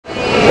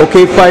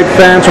Okay, fight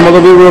fans from all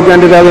over Rio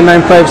Grande Valley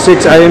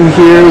 956, I am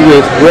here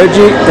with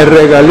Reggie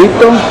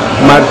Regalito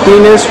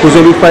Martinez, who's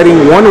going to be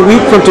fighting 1 week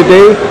from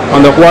today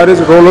on the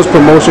Juarez Rolos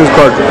Promotions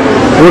card.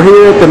 We're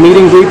here at the meet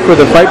and greet for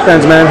the fight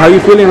fans, man. How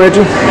you feeling,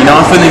 Reggie? You know,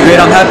 I'm feeling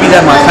great. I'm happy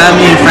that my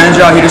family and friends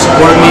are out here to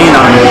support me, and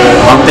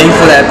I'm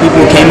thankful that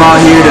people came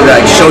out here to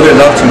show their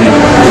love to me.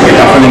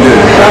 I'm feeling good.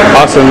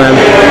 Awesome, man.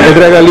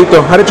 Regalito,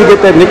 how did you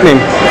get that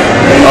nickname?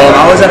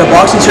 I was at a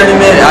boxing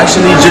tournament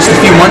actually just a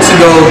few months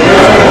ago,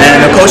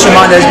 and a coach of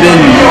mine that's been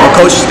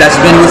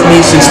with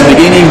me since the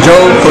beginning,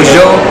 Coach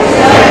Joe,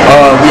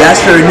 we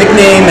asked for a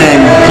nickname,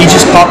 and he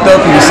just popped up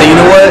and he said, you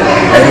know what,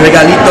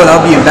 Regalito,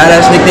 that'll be a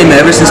badass nickname,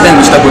 and ever since then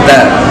we stuck with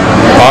that.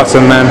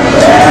 Awesome, man.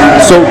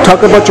 So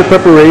talk about your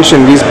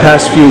preparation these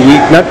past few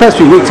weeks, not past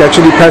few weeks,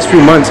 actually past few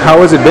months.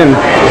 How has it been?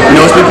 You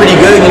know, it's been pretty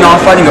good. You know,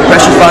 I'm fighting a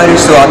pressure fighter,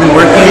 so I've been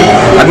working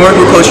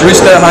with Coach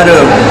Rista how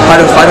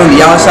to fight on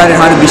the outside and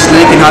how to be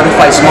slick and how to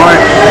fight smart.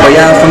 But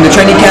yeah, from the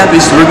training camp,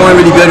 we're going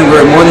really good, and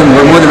we're more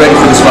than ready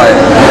for this fight.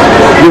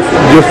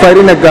 You're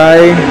fighting a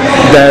guy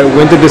that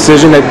went the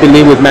decision, I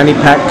believe, with Manny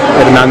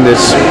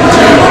Hernandez.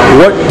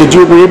 Were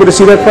you able to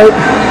see that fight?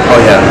 Oh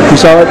yeah. You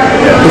saw it?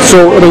 Yeah.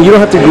 So, I mean, you don't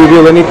have to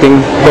reveal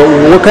anything, but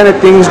what kind of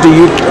things are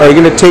you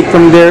going to take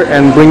from there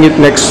and bring it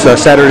next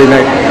Saturday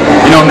night?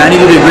 You know, Manny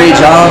did a great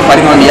job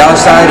fighting on the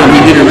outside, and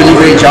he did a really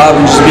great job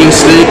in just being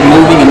slick,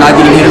 moving, and not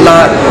getting hit a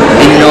lot.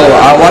 And you know,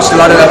 I watched a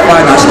lot of that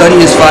fight, and I studied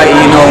his fight, and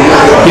you know,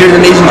 he did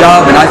an amazing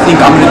job, and I think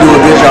I'm going to do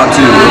a good job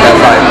too with that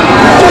fight.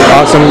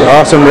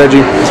 Awesome,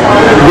 Reggie.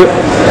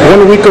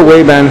 1 week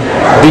away, man.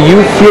 Do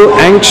you feel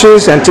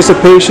anxious,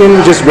 anticipation,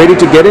 just ready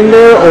to get in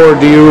there, or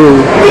do you?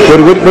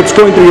 What's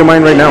going through your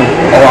mind right now?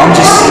 Oh, I'm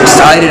just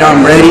excited.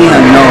 I'm ready.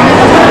 And you know,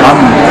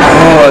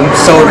 I'm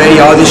so ready.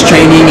 All this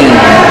training and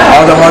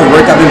all the hard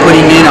work I've been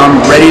putting in,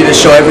 I'm ready to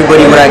show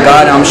everybody what I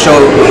got. I want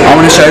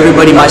to show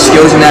everybody my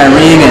skills in that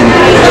ring, and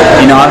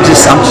you know, I'm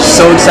just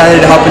so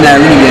excited to hop in that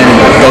ring again and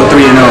go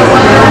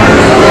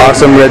 3-0.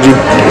 Awesome, Reggie.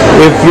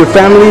 If your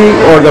family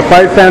or the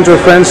fight fans or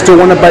friends still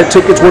want to buy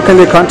tickets, where can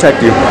they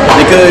contact you?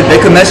 They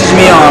could message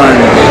me on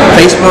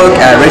Facebook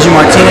at Reggie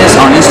Martinez,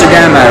 on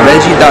Instagram at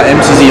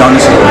Reggie.mtz,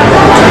 honestly.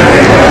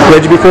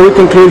 Reggie, before we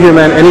conclude here,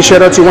 man, any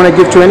shout outs you want to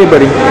give to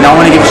anybody? And I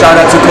want to give a shout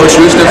out to Coach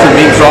Rooster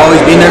for always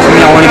being there for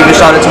me. I want to give a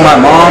shout out to my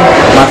mom,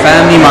 my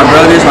family, my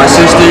brothers, my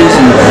sisters,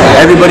 and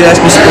everybody that's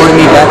been supporting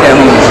me back at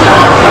home.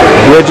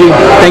 Reggie,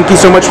 thank you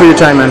so much for your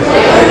time, man.